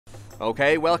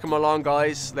Okay, welcome along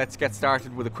guys. Let's get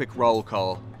started with a quick roll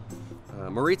call.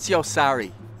 Maurizio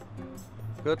Sarri.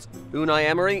 Good. Unai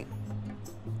Emery.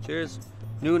 Cheers.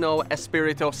 Nuno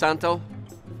Espirito Santo.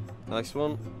 Nice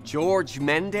one. George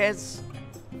Mendes.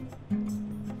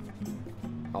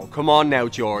 Oh, come on now,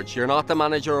 George. You're not the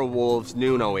manager of Wolves.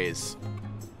 Nuno is.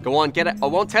 Go on, get it. I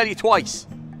won't tell you twice.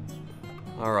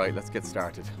 Alright, let's get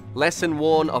started. Lesson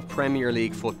 1 of Premier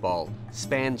League football.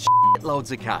 Spend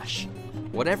loads of cash.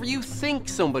 Whatever you think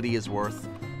somebody is worth,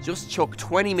 just chuck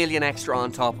 20 million extra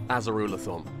on top as a rule of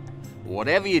thumb.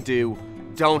 Whatever you do,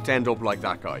 don't end up like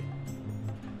that guy.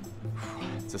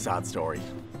 It's a sad story.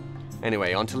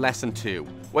 Anyway, on to lesson 2.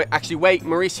 Wait,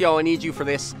 Mauricio, I need you for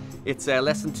this. It's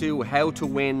lesson 2, how to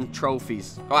win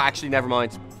trophies. Oh, actually, never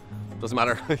mind. Doesn't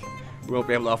matter. We won't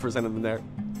be able to offer us anything there.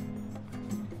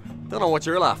 Don't know what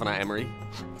you're laughing at, Emery.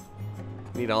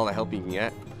 Need all the help you can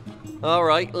get.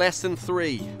 Alright, lesson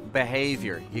 3,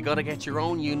 behaviour. You gotta get your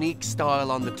own unique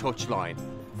style on the touchline.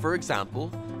 For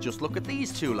example, just look at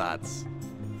these two lads.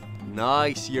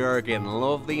 Nice, Jurgen.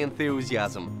 Love the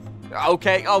enthusiasm.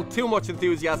 Okay, oh, too much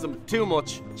enthusiasm. Too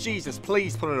much. Jesus,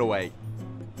 please put it away.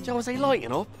 Jose,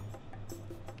 lighten up.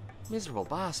 Miserable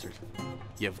bastard.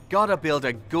 You've gotta build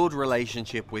a good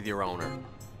relationship with your owner.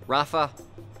 Rafa,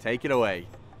 take it away.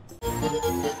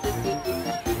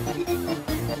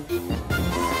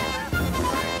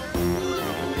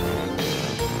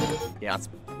 Yeah,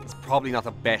 it's probably not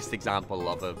the best example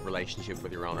of a relationship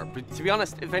with your owner. But to be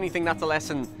honest, if anything, that's a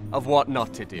lesson of what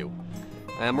not to do.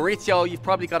 Maurizio, you've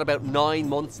probably got about 9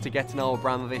 months to get to know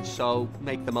Abramovich, so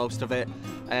make the most of it.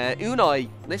 Unai,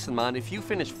 listen man, if you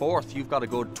finish 4th, you've got a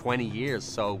good 20 years,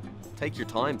 so take your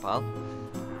time, pal.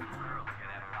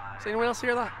 Does anyone else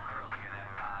hear that?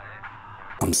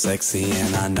 I'm sexy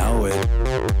and I know it.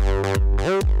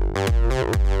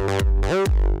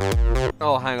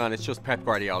 Oh, hang on, it's just Pep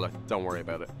Guardiola. Don't worry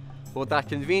about it. But that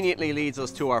conveniently leads us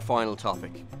to our final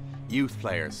topic. Youth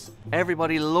players.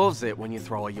 Everybody loves it when you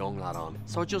throw a young lad on.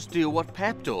 So just do what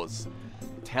Pep does.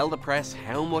 Tell the press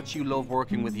how much you love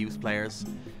working with youth players.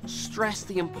 Stress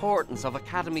the importance of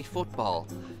academy football.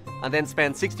 And then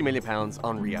spend £60 million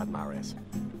on Riyad Mahrez.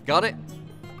 Got it?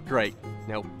 Great.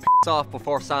 Now, piss off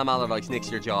before Sam Allardyce nicks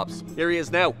your jobs. Here he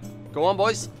is now. Go on,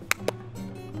 boys.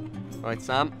 Alright,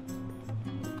 Sam.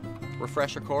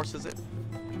 Refresher course, is it?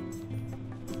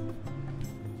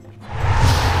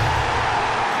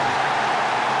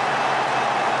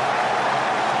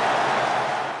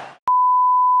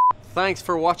 Thanks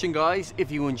for watching, guys.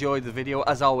 If you enjoyed the video,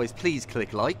 as always, please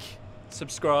click like,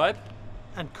 subscribe,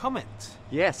 and comment.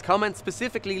 Yes, comment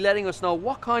specifically letting us know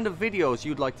what kind of videos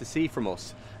you'd like to see from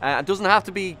us. It doesn't have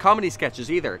to be comedy sketches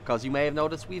either, because you may have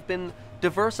noticed we've been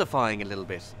diversifying a little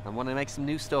bit and want to make some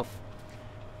new stuff.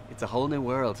 It's a whole new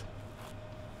world.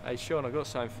 Hey Sean, I've got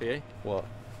something for you. What?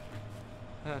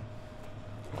 Yeah.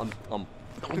 I'm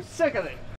sick of it.